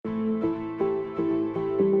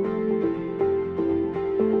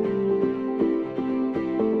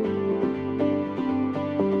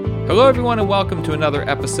Hello, everyone, and welcome to another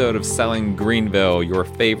episode of Selling Greenville, your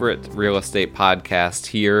favorite real estate podcast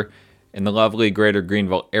here in the lovely greater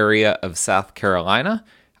Greenville area of South Carolina.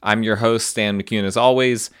 I'm your host, Stan McCune, as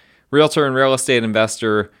always, realtor and real estate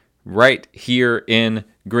investor right here in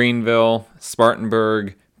Greenville,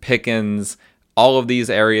 Spartanburg, Pickens, all of these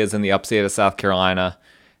areas in the upstate of South Carolina.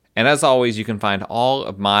 And as always, you can find all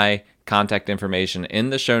of my contact information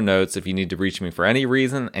in the show notes. If you need to reach me for any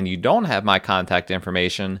reason and you don't have my contact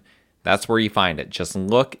information, that's where you find it. Just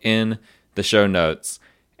look in the show notes.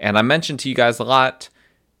 And I mentioned to you guys a lot,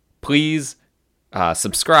 please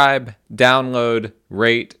subscribe, download,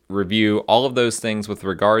 rate, review, all of those things with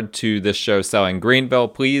regard to this show, Selling Greenville.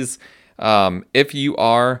 Please, if you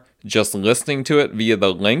are just listening to it via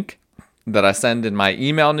the link that I send in my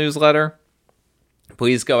email newsletter,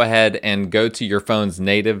 please go ahead and go to your phone's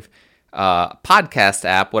native podcast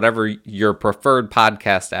app, whatever your preferred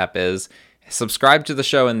podcast app is. Subscribe to the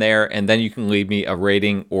show in there, and then you can leave me a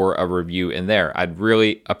rating or a review in there. I'd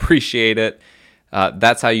really appreciate it.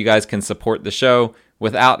 That's how you guys can support the show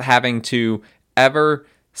without having to ever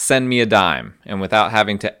send me a dime and without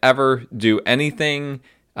having to ever do anything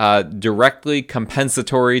directly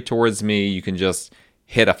compensatory towards me. You can just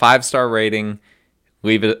hit a 5-star rating,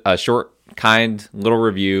 leave it a short, kind little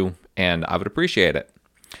review, and I would appreciate it.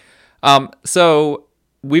 So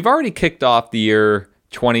we've already kicked off the year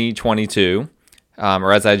 2022,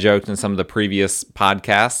 or as I joked in some of the previous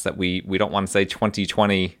podcasts, that we don't want to say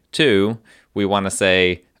 2022, we want to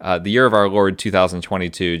say the year of our Lord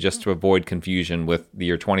 2022, just to avoid confusion with the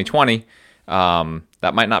year 2020.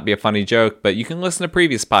 That might not be a funny joke, but you can listen to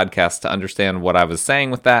previous podcasts to understand what I was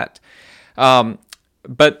saying with that.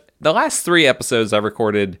 But the last 3 episodes I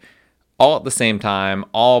recorded all at the same time,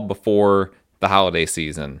 all before the holiday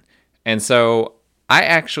season. And so I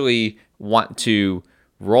actually want to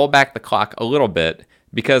roll back the clock a little bit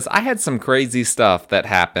because I had some crazy stuff that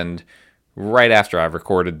happened right after I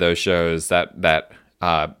recorded those shows that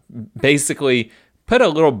basically put a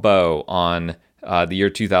little bow on the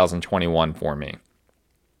year 2021 for me.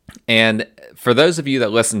 And for those of you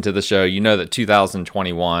that listen to the show, you know that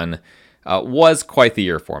 2021 was quite the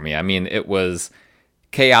year for me. I mean, it was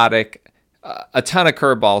chaotic, a ton of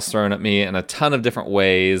curveballs thrown at me in a ton of different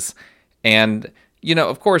ways. And, you know,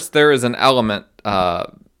 of course, there is an element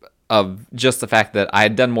of just the fact that I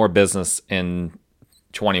had done more business in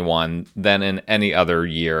 21 than in any other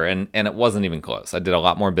year. And it wasn't even close. I did a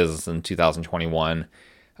lot more business in 2021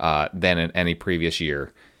 than in any previous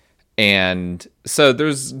year. And so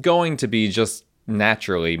there's going to be just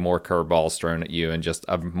naturally more curveballs thrown at you and just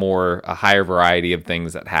a higher variety of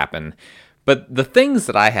things that happen. But the things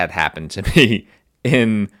that I had happen to me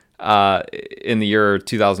in the year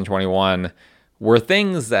 2021 were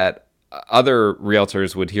things that other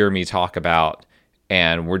realtors would hear me talk about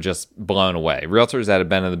and were just blown away. Realtors that had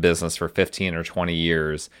been in the business for 15 or 20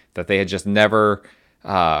 years, that they had just never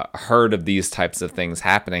heard of these types of things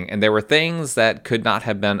happening. And there were things that could not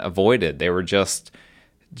have been avoided. They were just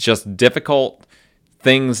difficult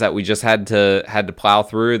things that we just had to plow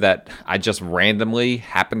through, that I just randomly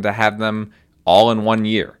happened to have them all in one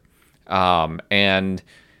year. And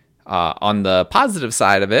on the positive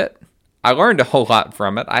side of it, I learned a whole lot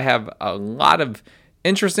from it. I have a lot of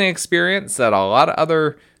interesting experience that a lot of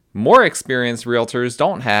other more experienced realtors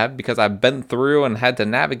don't have, because I've been through and had to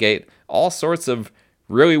navigate all sorts of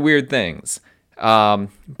really weird things.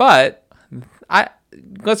 But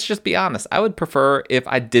let's just be honest. I would prefer if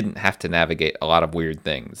I didn't have to navigate a lot of weird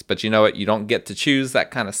things. But you know what? You don't get to choose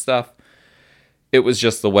that kind of stuff. It was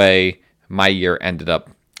just the way my year ended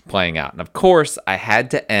up playing out. And of course, I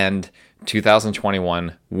had to end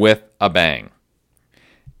 2021 with a bang.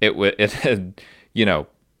 It had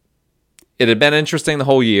been interesting the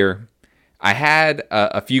whole year. I had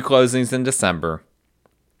a few closings in December,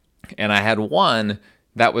 and I had one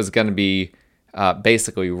that was going to be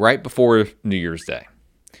basically right before New Year's Day.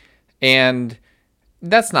 And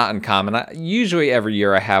that's not uncommon. Usually every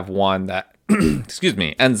year I have one that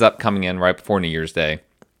ends up coming in right before New Year's Day.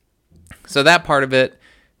 So that part of it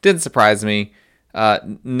didn't surprise me.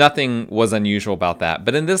 Nothing was unusual about that.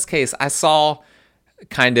 But in this case, I saw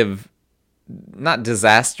kind of, not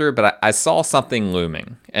disaster, but I saw something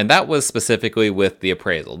looming. And that was specifically with the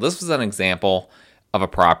appraisal. This was an example of a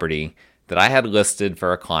property that I had listed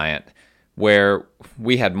for a client where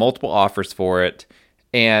we had multiple offers for it.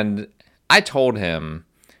 And I told him,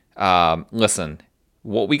 listen,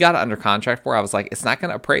 what we got under contract for, I was like, it's not going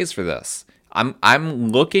to appraise for this.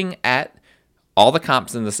 I'm looking at all the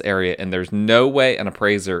comps in this area, and there's no way an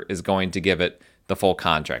appraiser is going to give it the full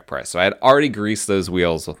contract price. So I had already greased those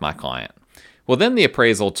wheels with my client. Well, then the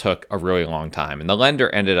appraisal took a really long time, and the lender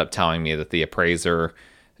ended up telling me that the appraiser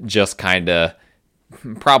just kind of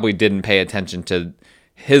probably didn't pay attention to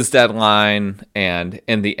his deadline, and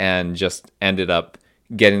in the end just ended up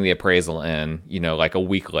getting the appraisal in, like a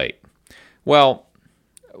week late. Well,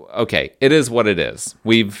 okay, it is what it is.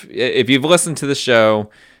 If you've listened to the show,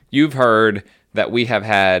 you've heard that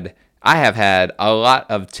I have had a lot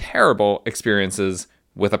of terrible experiences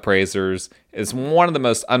with appraisers. It's one of the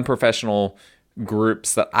most unprofessional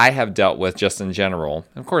groups that I have dealt with just in general.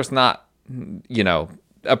 Of course, not,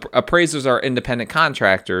 appraisers are independent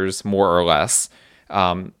contractors, more or less.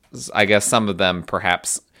 I guess some of them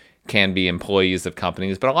perhaps can be employees of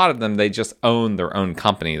companies, but a lot of them, they just own their own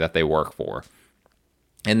company that they work for.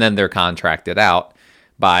 And then they're contracted out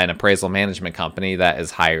by an appraisal management company that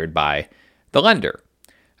is hired by the lender.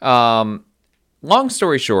 Long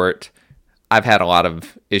story short, I've had a lot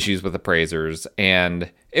of issues with appraisers,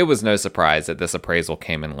 and it was no surprise that this appraisal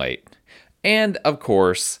came in late. And of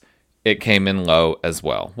course, it came in low as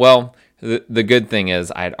well. Well, the good thing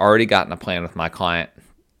is I had already gotten a plan with my client,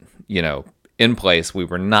 in place. We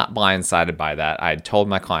were not blindsided by that. I had told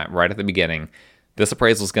my client right at the beginning, this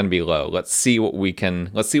appraisal is going to be low. Let's see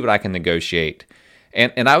what I can negotiate.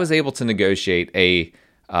 And I was able to negotiate a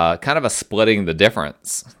kind of a splitting the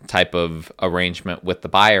difference type of arrangement with the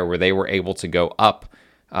buyer, where they were able to go up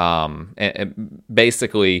and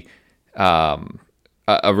basically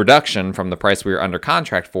a reduction from the price we were under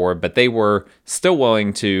contract for, but they were still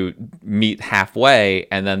willing to meet halfway,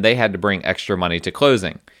 and then they had to bring extra money to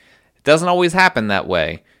closing. It doesn't always happen that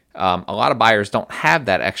way. A lot of buyers don't have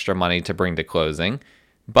that extra money to bring to closing,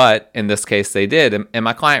 but in this case they did, and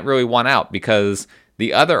my client really won out, because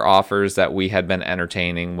the other offers that we had been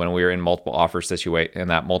entertaining when we were in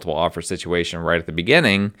that multiple offer situation right at the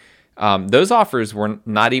beginning, those offers were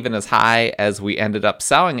not even as high as we ended up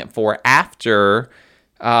selling it for after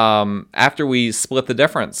we split the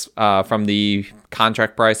difference from the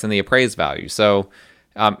contract price and the appraised value. So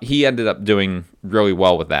he ended up doing really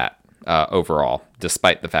well with that overall,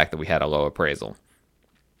 despite the fact that we had a low appraisal.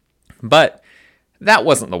 But that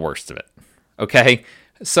wasn't the worst of it, okay?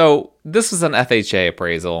 So this was an FHA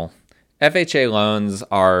appraisal. FHA loans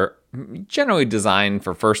are generally designed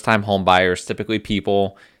for first-time home buyers, typically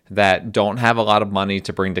people that don't have a lot of money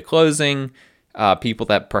to bring to closing, people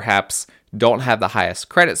that perhaps don't have the highest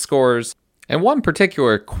credit scores. And one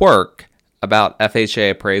particular quirk about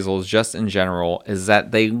FHA appraisals just in general is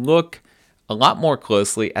that they look a lot more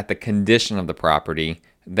closely at the condition of the property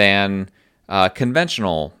than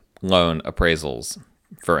conventional loan appraisals,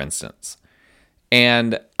 for instance.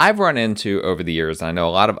 And I've run into, over the years, and I know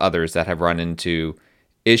a lot of others that have run into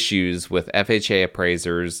issues with FHA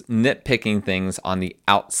appraisers nitpicking things on the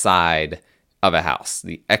outside of a house,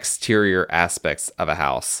 the exterior aspects of a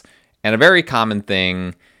house. And a very common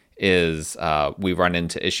thing is we run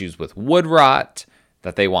into issues with wood rot,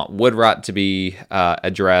 that they want wood rot to be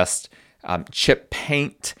addressed. Chip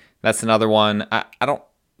paint, that's another one. I don't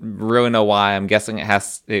really know why. I'm guessing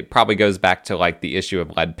it probably goes back to like the issue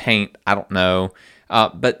of lead paint. I don't know.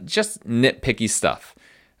 But just nitpicky stuff.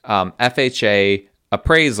 FHA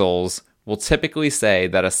appraisals will typically say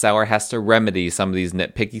that a seller has to remedy some of these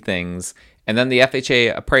nitpicky things, and then the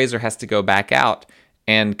FHA appraiser has to go back out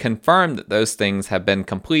and confirm that those things have been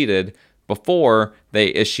completed before they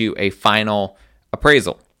issue a final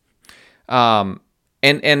appraisal. And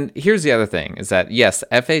here's the other thing, is that yes,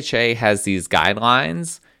 FHA has these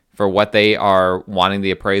guidelines for what they are wanting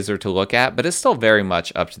the appraiser to look at, but it's still very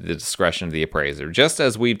much up to the discretion of the appraiser. Just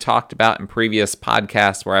as we've talked about in previous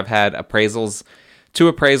podcasts where I've had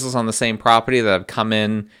two appraisals on the same property that have come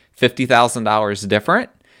in $50,000 different.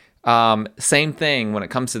 Same thing when it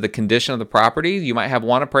comes to the condition of the property. You might have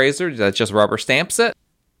one appraiser that just rubber stamps it,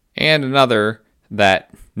 and another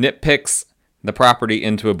that nitpicks the property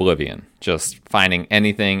into oblivion, just finding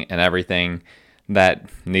anything and everything that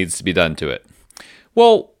needs to be done to it.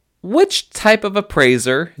 Well, which type of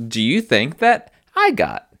appraiser do you think that I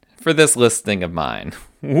got for this listing of mine?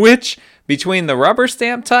 Which, between the rubber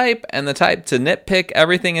stamp type and the type to nitpick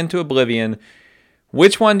everything into oblivion,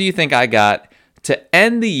 which one do you think I got? To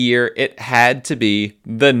end the year, it had to be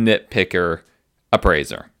the nitpicker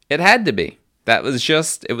appraiser. It had to be.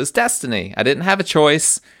 It was destiny. I didn't have a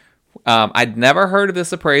choice. I'd never heard of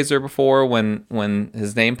this appraiser before when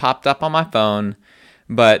his name popped up on my phone,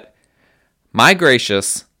 but my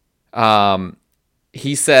gracious,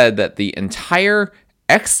 he said that the entire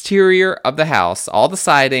exterior of the house, all the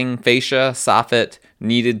siding, fascia, soffit,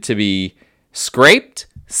 needed to be scraped,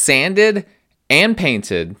 sanded, and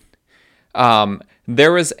painted.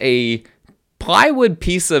 There was a plywood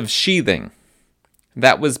piece of sheathing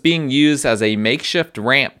that was being used as a makeshift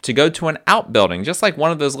ramp to go to an outbuilding, just like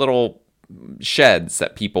one of those little sheds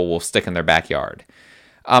that people will stick in their backyard.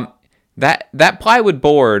 That plywood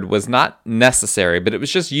board was not necessary, but it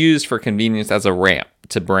was just used for convenience as a ramp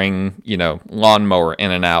to bring, lawnmower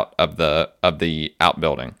in and out of the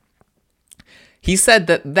outbuilding. He said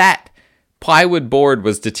that plywood board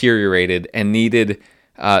was deteriorated and needed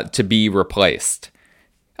to be replaced.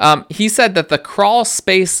 He said that the crawl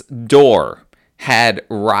space door had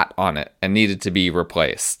rot on it and needed to be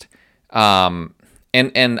replaced. And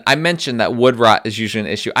I mentioned that wood rot is usually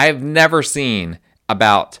an issue. I have never seen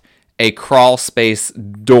about a crawl space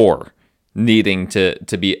door needing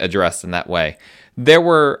to be addressed in that way. There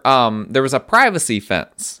was a privacy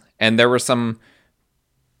fence, and there were some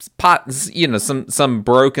pots, some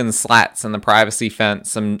broken slats in the privacy fence,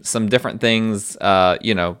 some different things,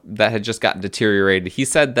 that had just gotten deteriorated. He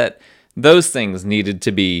said that those things needed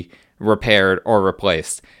to be repaired or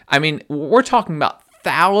replaced. I mean, we're talking about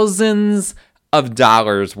thousands of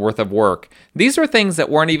dollars worth of work. These are things that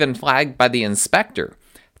weren't even flagged by the inspector.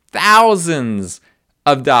 Thousands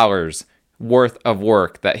of dollars worth of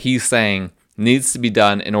work that he's saying needs to be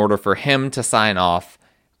done in order for him to sign off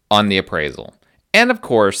on the appraisal. And of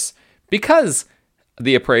course, because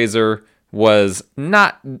the appraiser was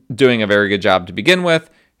not doing a very good job to begin with,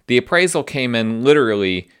 the appraisal came in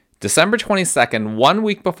literally December 22nd, 1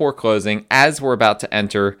 week before closing, as we're about to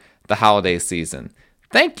enter the holiday season.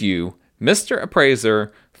 Thank you, Mr.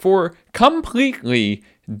 Appraiser, for completely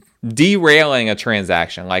derailing a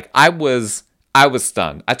transaction. Like, I was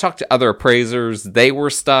stunned. I talked to other appraisers. They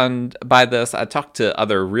were stunned by this. I talked to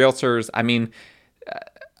other realtors. I mean,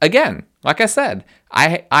 again, like I said,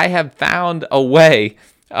 I have found a way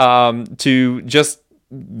to just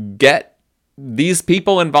get these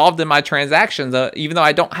people involved in my transactions, even though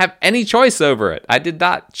I don't have any choice over it. I did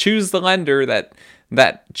not choose the lender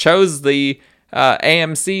that chose the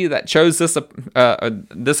AMC, that chose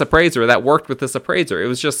this appraiser, that worked with this appraiser. It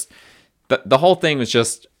was just, the whole thing was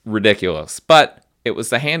just ridiculous. But it was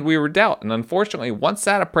the hand we were dealt. And unfortunately, once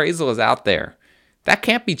that appraisal is out there, that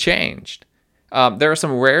can't be changed. There are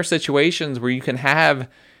some rare situations where you can have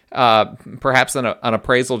perhaps an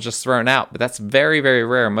appraisal just thrown out, but that's very, very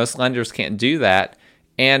rare. Most lenders can't do that.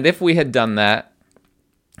 And if we had done that,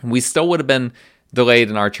 we still would have been delayed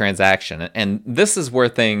in our transaction. And this is where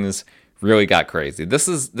things really got crazy. This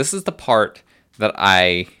is the part that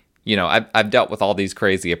I've dealt with all these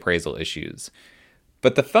crazy appraisal issues.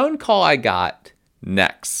 But the phone call I got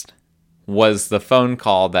next was the phone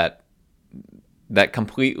call that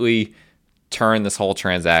completely turn this whole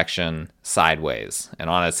transaction sideways and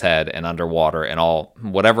on its head and underwater and all,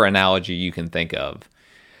 whatever analogy you can think of.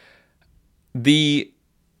 The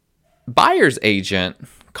buyer's agent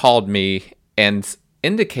called me and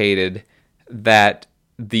indicated that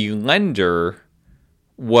the lender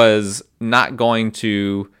was not going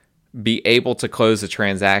to be able to close the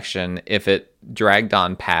transaction if it dragged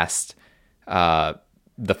on past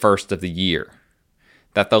the first of the year.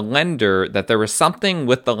 That there was something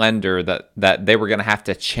with the lender that they were going to have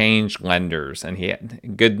to change lenders. And he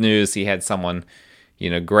had good news. He had someone,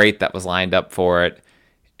 great that was lined up for it.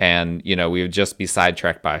 And, we would just be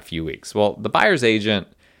sidetracked by a few weeks. Well, the buyer's agent,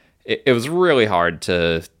 it was really hard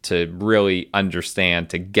to really understand,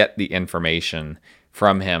 to get the information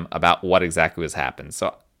from him about what exactly was happening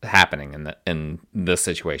in this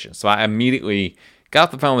situation. So I immediately got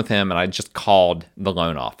off the phone with him and I just called the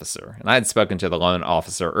loan officer. And I had spoken to the loan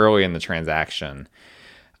officer early in the transaction.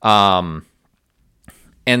 And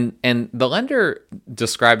the lender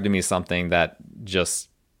described to me something that just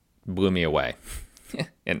blew me away.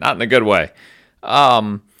 And not in a good way.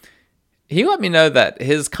 He let me know that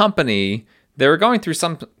his company, they were going through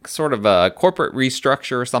some sort of a corporate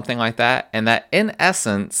restructure or something like that. And that in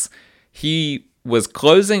essence, he was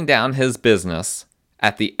closing down his business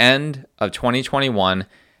at the end of 2021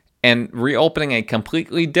 and reopening a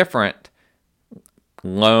completely different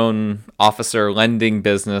loan officer lending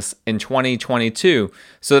business in 2022.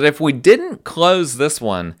 So that if we didn't close this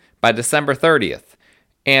one by December 30th,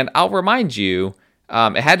 and I'll remind you,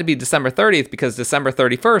 it had to be December 30th because December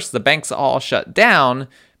 31st, the banks all shut down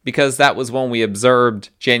because that was when we observed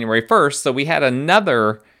January 1st. So we had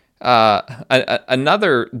another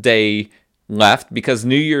day left because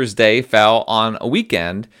New Year's Day fell on a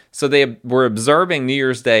weekend. So they were observing New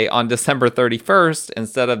Year's Day on December 31st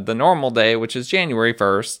instead of the normal day, which is January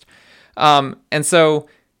 1st. And so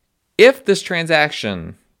if this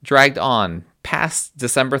transaction dragged on past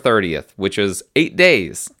December 30th, which is 8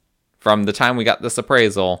 days from the time we got this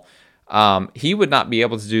appraisal, he would not be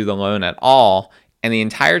able to do the loan at all. And the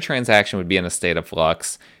entire transaction would be in a state of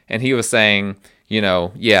flux. And he was saying,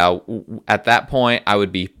 at that point, I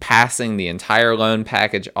would be passing the entire loan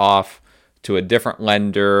package off to a different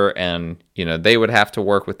lender, and they would have to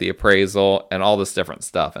work with the appraisal and all this different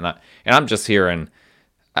stuff. And I'm just hearing,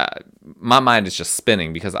 my mind is just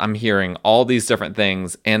spinning because I'm hearing all these different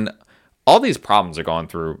things, and all these problems are going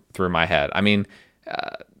through my head. I mean,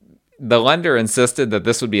 the lender insisted that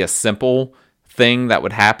this would be a simple thing that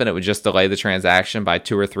would happen. It would just delay the transaction by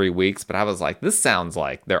 2 or 3 weeks. But I was like, this sounds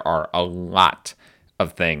like there are a lot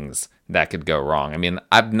of things that could go wrong. I mean,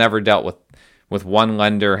 I've never dealt with one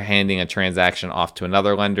lender handing a transaction off to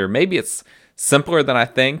another lender. Maybe it's simpler than I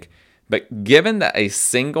think, but given that a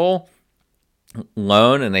single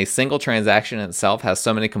loan and a single transaction itself has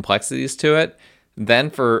so many complexities to it, then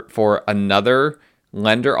for another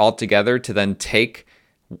lender altogether to then take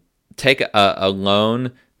a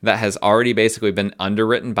loan that has already basically been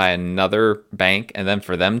underwritten by another bank, and then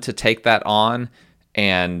for them to take that on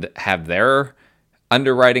and have their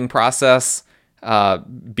underwriting process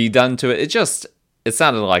be done to it, it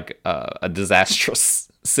sounded like a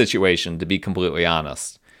disastrous situation, to be completely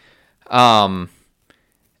honest. And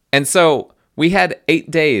so we had 8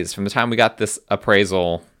 days from the time we got this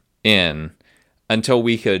appraisal in until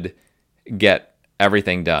we could get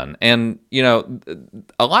everything done. And,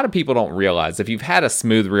 a lot of people don't realize, if you've had a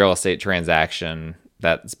smooth real estate transaction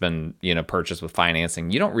that's been, purchased with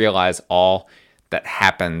financing, you don't realize all that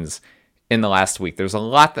happens in the last week. There's a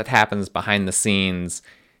lot that happens behind the scenes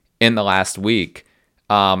in the last week.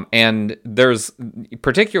 And there's,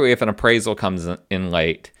 particularly if an appraisal comes in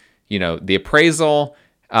late, the appraisal,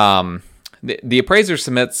 the appraiser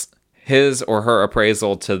submits his or her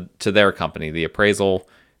appraisal to their company, the appraisal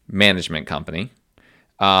management company.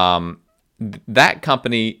 That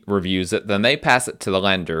company reviews it, then they pass it to the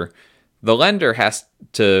lender. The lender has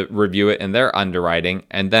to review it in their underwriting,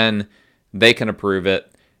 and then they can approve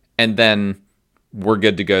it, and then we're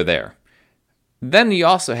good to go there. Then you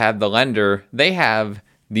also have the lender. They have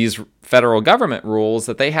these federal government rules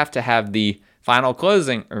that they have to have the final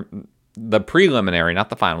closing, or the preliminary, not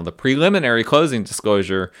the final, the preliminary closing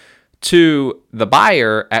disclosure to the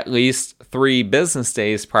buyer at least 3 business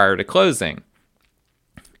days prior to closing.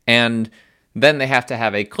 And then they have to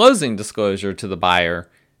have a closing disclosure to the buyer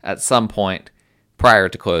at some point prior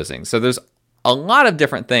to closing. So there's a lot of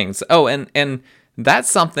different things. Oh, and that's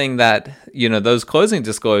something that, those closing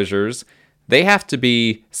disclosures, they have to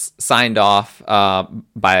be signed off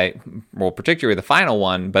by, well, particularly the final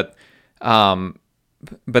one, but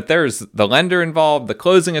there's the lender involved, the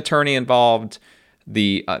closing attorney involved,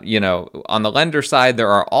 on the lender side, there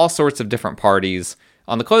are all sorts of different parties.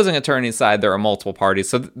 On the closing attorney side, there are multiple parties.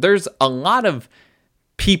 So there's a lot of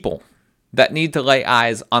people that need to lay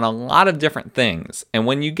eyes on a lot of different things. And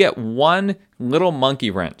when you get one little monkey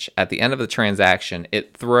wrench at the end of the transaction,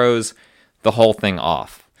 it throws the whole thing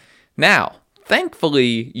off. Now,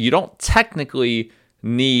 thankfully, you don't technically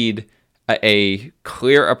need a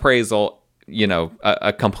clear appraisal,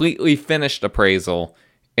 a completely finished appraisal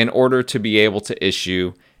in order to be able to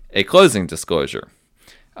issue a closing disclosure.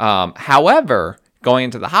 However, going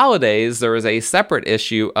into the holidays, there is a separate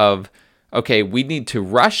issue of, okay, we need to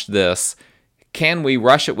rush this. Can we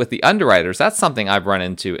rush it with the underwriters? That's something I've run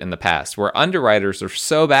into in the past, where underwriters are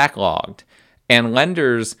so backlogged, and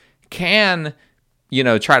lenders can,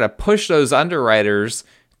 try to push those underwriters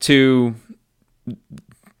to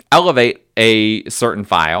elevate a certain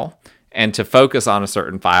file and to focus on a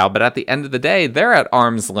certain file. But at the end of the day, they're at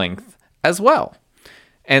arm's length as well.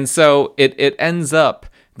 And so it ends up,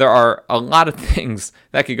 there are a lot of things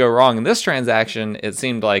that could go wrong. In this transaction, it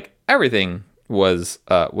seemed like everything was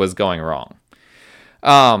going wrong.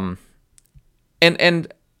 And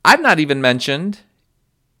I've not even mentioned,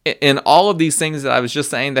 in all of these things that I was just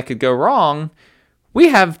saying that could go wrong, we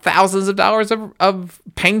have thousands of dollars of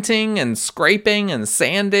painting and scraping and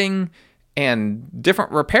sanding and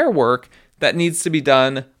different repair work that needs to be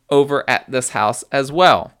done over at this house as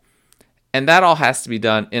well. And that all has to be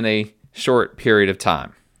done in a short period of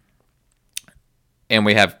time. And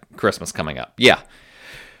we have Christmas coming up. Yeah.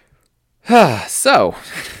 So,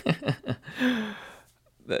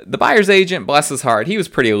 the buyer's agent, bless his heart, he was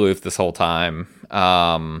pretty aloof this whole time.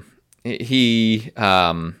 He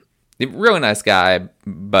really nice guy,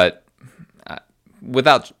 but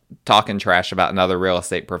without talking trash about another real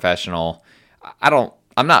estate professional, I'm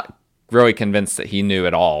not really convinced that he knew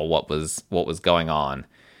at all what was going on.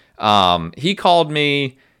 He called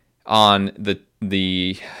me on the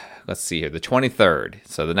 23rd.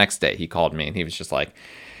 So the next day he called me and he was just like,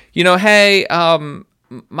 hey,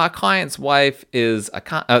 my client's wife is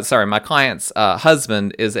my client's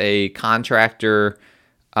husband is a contractor.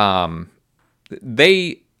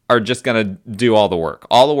 They are just going to do all the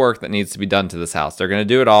work that needs to be done to this house. They're going to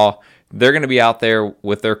do it all. They're going to be out there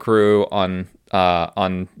with their crew on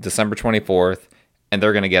December 24th, and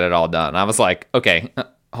they're going to get it all done. I was like, okay,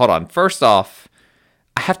 hold on. First off,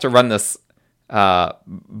 I have to run this by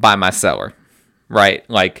my seller, right?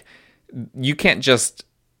 Like, you can't just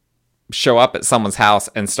show up at someone's house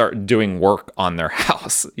and start doing work on their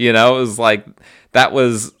house. It was like, that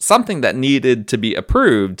was something that needed to be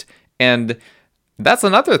approved. And that's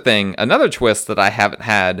another thing, another twist that I haven't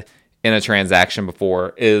had in a transaction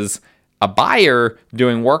before is a buyer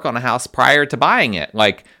doing work on a house prior to buying it.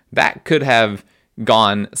 Like, that could have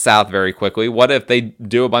gone south very quickly. What if they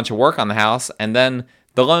do a bunch of work on the house and then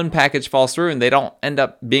the loan package falls through and they don't end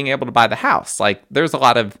up being able to buy the house? Like, there's a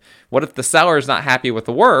lot of, what if the seller is not happy with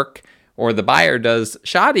the work or the buyer does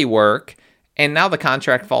shoddy work and now the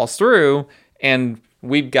contract falls through and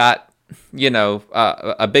we've got,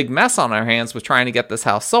 a big mess on our hands with trying to get this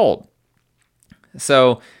house sold.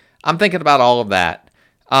 So I'm thinking about all of that.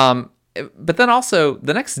 But then also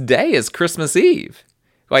the next day is Christmas Eve.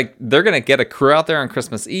 Like, they're going to get a crew out there on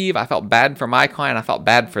Christmas Eve. I felt bad for my client. I felt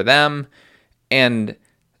bad for them. And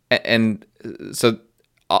so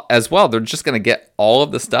as well, they're just going to get all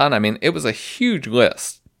of this done. I mean, it was a huge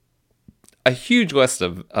list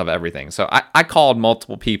of everything. So I called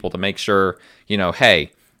multiple people to make sure,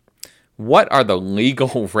 hey, what are the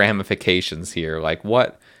legal ramifications here? Like,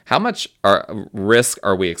 how much risk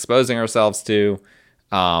are we exposing ourselves to?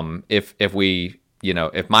 If we,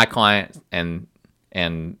 if my client and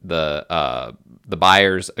the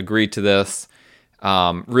buyers agreed to this,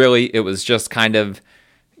 really it was just kind of,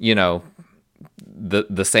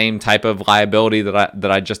 the same type of liability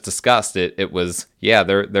that I just discussed. It was,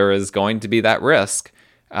 there is going to be that risk.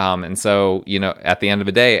 And so, at the end of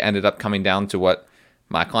the day, it ended up coming down to what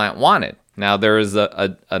my client wanted. Now, there is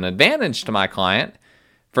an advantage to my client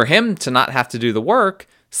for him to not have to do the work,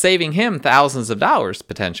 saving him thousands of dollars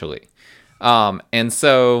potentially. And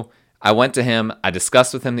so I went to him, I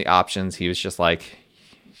discussed with him the options. He was just like,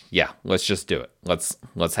 yeah, let's just do it.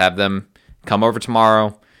 Let's have them come over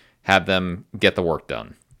tomorrow, have them get the work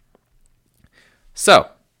done. So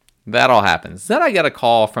that all happens. Then I get a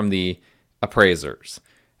call from the appraisers.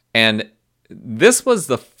 And this was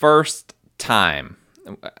the first time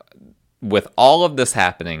with all of this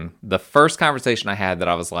happening, the first conversation I had that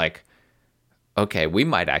I was like, okay, we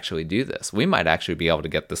might actually do this. We might actually be able to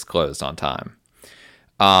get this closed on time.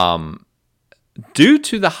 Due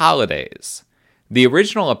to the holidays, the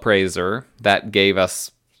original appraiser that gave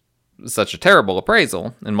us such a terrible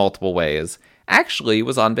appraisal in multiple ways actually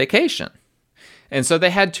was on vacation. And so they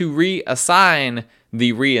had to reassign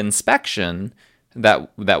the reinspection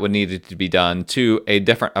that would needed to be done to a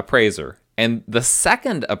different appraiser. And the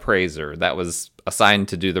second appraiser that was assigned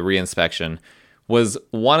to do the reinspection was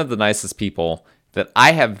one of the nicest people that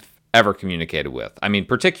I have ever communicated with. I mean,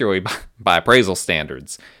 particularly by appraisal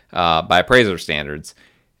standards, by appraiser standards.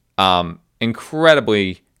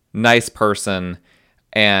 Incredibly nice person.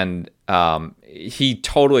 And he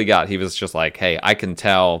totally he was just like, hey, I can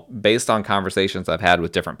tell based on conversations I've had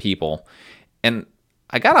with different people. And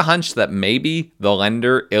I got a hunch that maybe the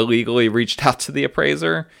lender illegally reached out to the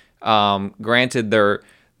appraiser. Granted,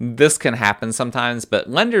 this can happen sometimes, but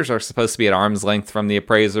lenders are supposed to be at arm's length from the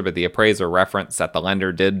appraiser, but the appraiser referenced that the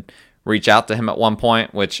lender did reach out to him at one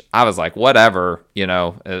point, which I was like, whatever,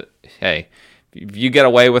 hey, if you get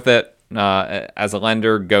away with it as a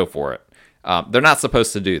lender, go for it. They're not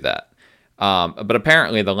supposed to do that. But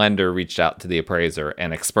apparently the lender reached out to the appraiser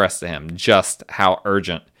and expressed to him just how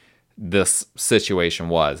urgent this situation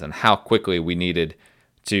was and how quickly we needed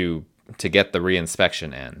to get the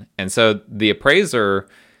reinspection in. And so the appraiser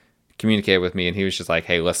communicated with me and he was just like,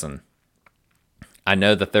 hey, listen, I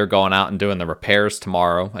know that they're going out and doing the repairs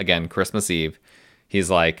tomorrow, again, Christmas Eve. He's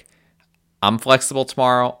like, I'm flexible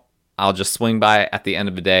tomorrow. I'll just swing by at the end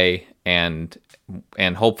of the day and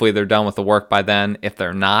hopefully they're done with the work by then. If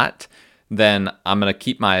they're not, then I'm going to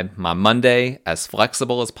keep my Monday as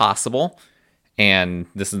flexible as possible. And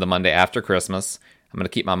this is the Monday after Christmas. I'm going to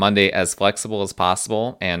keep my Monday as flexible as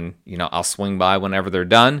possible. And, I'll swing by whenever they're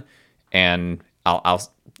done and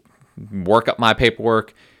I'll work up my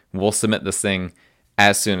paperwork. We'll submit this thing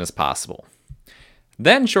as soon as possible.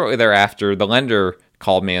 Then shortly thereafter, the lender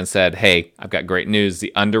called me and said, hey, I've got great news.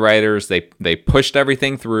 The underwriters, they pushed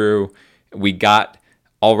everything through. We got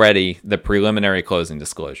already the preliminary closing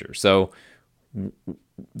disclosure. So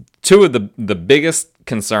two of the biggest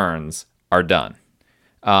concerns are done.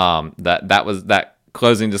 That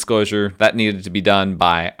closing disclosure that needed to be done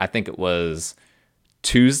by, I think it was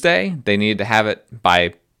Tuesday. They needed to have it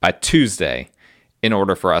by Tuesday in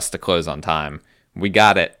order for us to close on time. We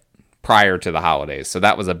got it prior to the holidays. So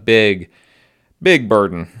that was a big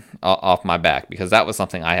burden off my back, because that was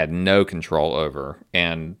something I had no control over.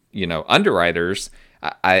 And, underwriters,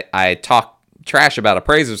 I talk trash about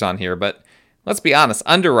appraisers on here, but let's be honest,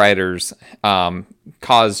 underwriters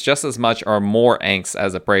cause just as much or more angst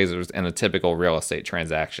as appraisers in a typical real estate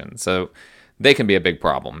transaction. So they can be a big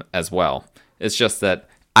problem as well. It's just that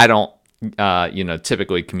I don't,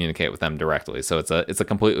 typically communicate with them directly. So it's a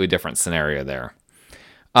completely different scenario there.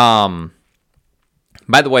 By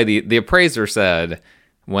the way, the appraiser said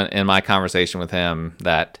when in my conversation with him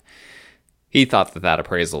that he thought that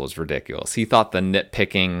appraisal was ridiculous. He thought the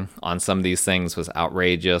nitpicking on some of these things was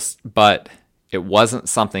outrageous, but it wasn't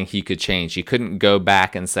something he could change. He couldn't go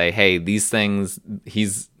back and say, hey, these things,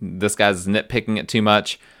 this guy's nitpicking it too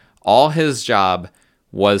much. All his job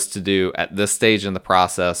was to do at this stage in the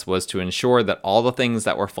process was to ensure that all the things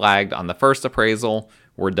that were flagged on the first appraisal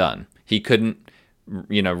were done. He couldn't,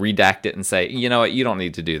 redact it and say, you know what, you don't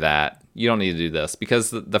need to do that. You don't need to do this,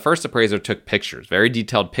 because the first appraiser took pictures, very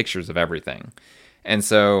detailed pictures of everything. And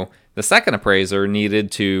so the second appraiser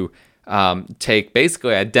needed to take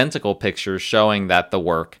basically identical pictures showing that the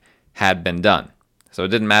work had been done. So it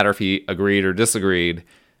didn't matter if he agreed or disagreed.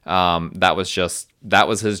 That was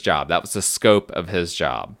his job. That was the scope of his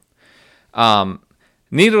job.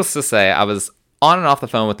 Needless to say, I was on and off the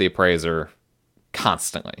phone with the appraiser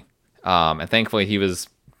constantly. And thankfully he was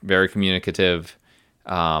very communicative.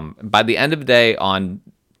 By the end of the day on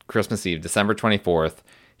Christmas Eve, December 24th,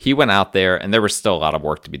 he went out there and there was still a lot of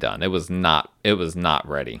work to be done. It was not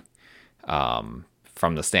ready, from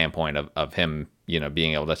the standpoint of him,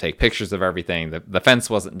 being able to take pictures of everything. The fence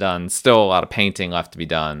wasn't done. Still a lot of painting left to be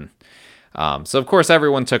done. So of course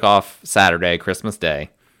everyone took off Saturday, Christmas Day,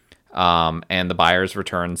 and the buyers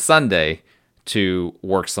returned Sunday to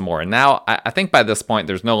work some more. And now I think by this point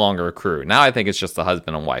there's no longer a crew. Now I think it's just the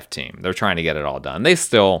husband and wife team. They're trying to get it all done. They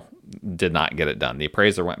still did not get it done. The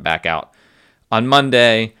appraiser went back out on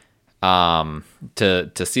Monday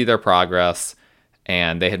to see their progress,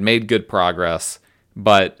 and they had made good progress,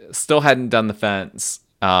 but still hadn't done the fence.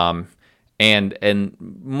 And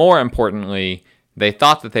more importantly, they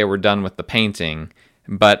thought that they were done with the painting,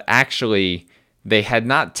 but actually they had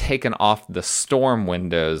not taken off the storm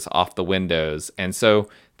windows off the windows. And so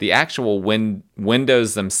the actual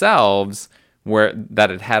windows themselves, that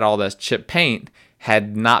it had all this chip paint,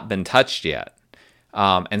 had not been touched yet.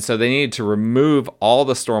 And so they needed to remove all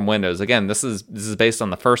the storm windows. Again, this is based on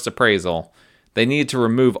the first appraisal. They needed to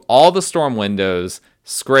remove all the storm windows,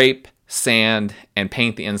 scrape, sand, and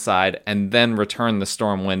paint the inside, and then return the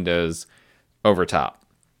storm windows over top.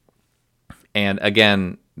 And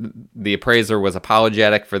again, the appraiser was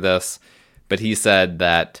apologetic for this, but he said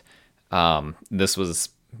that this was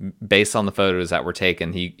based on the photos that were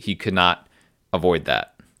taken. He could not avoid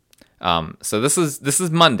that. So this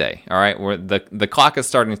is Monday, all right, where the clock is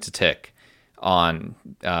starting to tick on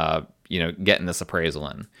getting this appraisal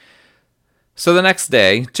in. So the next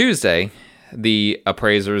day, Tuesday, the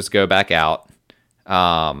appraisers go back out,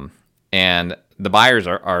 and the buyers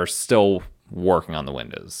are still working on the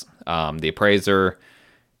windows. The appraiser,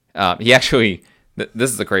 he actually,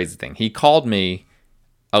 this is the crazy thing. He called me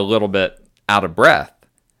a little bit out of breath,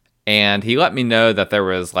 and he let me know that there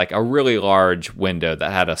was like a really large window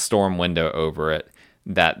that had a storm window over it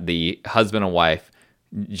that the husband and wife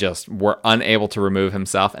just were unable to remove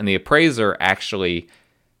himself, and the appraiser actually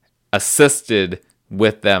assisted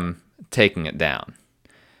with them taking it down.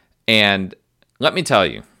 And let me tell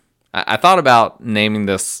you, I thought about naming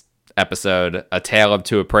this episode A Tale of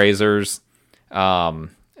Two Appraisers.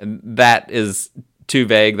 That is too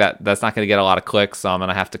vague. That's not going to get a lot of clicks, so I'm going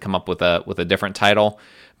to have to come up with a different title.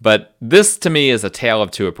 But this, to me, is a tale of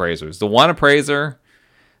two appraisers. The one appraiser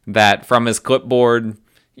that from his clipboard,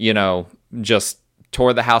 just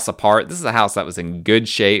tore the house apart. This is a house that was in good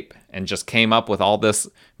shape and just came up with all this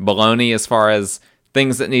baloney as far as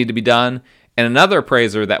things that need to be done. And another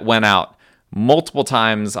appraiser that went out multiple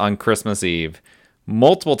times on Christmas Eve,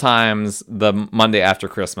 multiple times the Monday after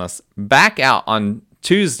Christmas, back out on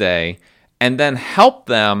Tuesday, and then helped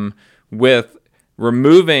them with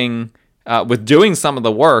removing, with doing some of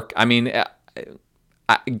the work. I mean,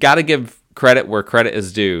 I got to give credit where credit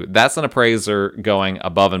is due. That's an appraiser going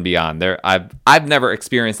above and beyond. I've never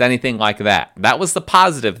experienced anything like that. That was the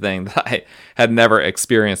positive thing that I had never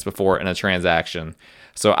experienced before in a transaction.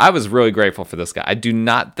 So I was really grateful for this guy. I do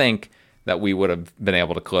not think that we would have been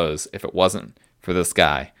able to close if it wasn't for this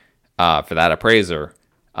guy, for that appraiser.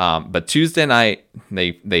 But Tuesday night,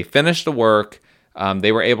 they finished the work.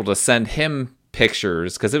 They were able to send him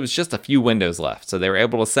pictures because it was just a few windows left. So they were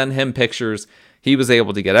able to send him pictures. He was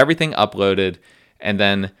able to get everything uploaded. And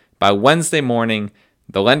then By Wednesday morning,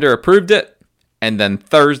 the lender approved it, and then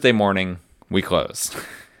Thursday morning, we closed.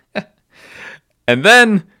 And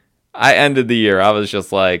then I ended the year. I was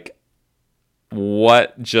just like,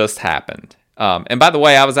 what just happened? And by the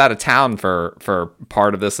way, I was out of town for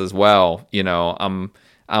part of this as well. You know, I'm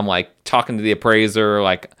like talking to the appraiser,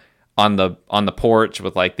 like on the porch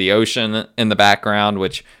with like the ocean in the background,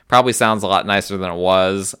 which probably sounds a lot nicer than it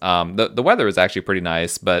was. The weather is actually pretty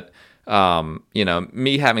nice, but you know,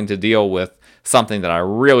 me having to deal with something that I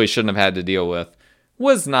really shouldn't have had to deal with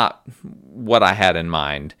was not what I had in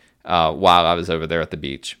mind while I was over there at the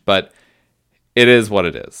beach. But it is what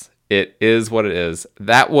it is. It is what it is.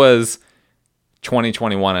 That was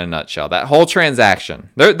 2021 in a nutshell. That whole transaction.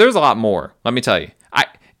 There's a lot more. Let me tell you.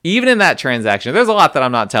 Even in that transaction, there's a lot that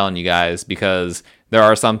I'm not telling you guys because there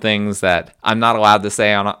are some things that I'm not allowed to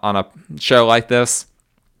say on a show like this.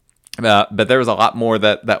 But there was a lot more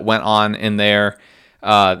that went on in there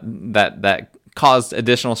that caused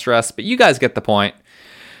additional stress. But you guys get the point.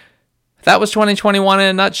 That was 2021 in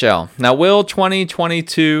a nutshell. Now, will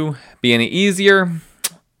 2022 be any easier?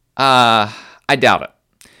 I doubt it.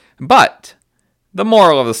 But the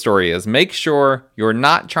moral of the story is make sure you're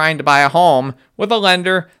not trying to buy a home with a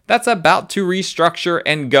lender that's about to restructure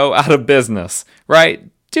and go out of business, right?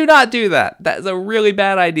 Do not do that. That is a really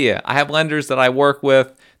bad idea. I have lenders that I work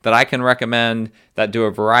with that I can recommend that do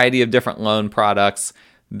a variety of different loan products.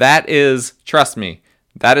 That is, trust me,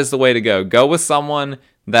 that is the way to go. Go with someone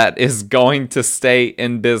that is going to stay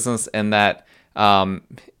in business and that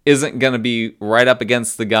isn't going to be right up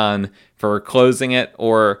against the gun for closing it,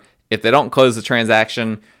 or if they don't close the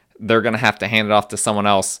transaction, they're going to have to hand it off to someone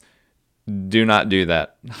else. Do not do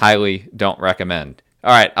that. Highly don't recommend.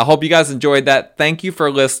 All right. I hope you guys enjoyed that. Thank you for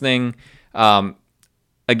listening.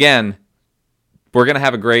 Again, we're going to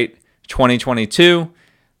have a great 2022.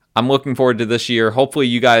 I'm looking forward to this year. Hopefully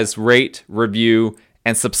you guys rate, review,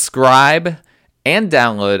 and subscribe and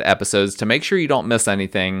download episodes to make sure you don't miss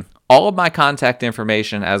anything. All of my contact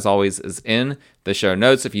information, as always, is in the show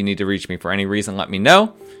notes. If you need to reach me for any reason, let me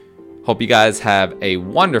know. Hope you guys have a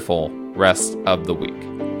wonderful rest of the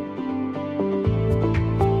week.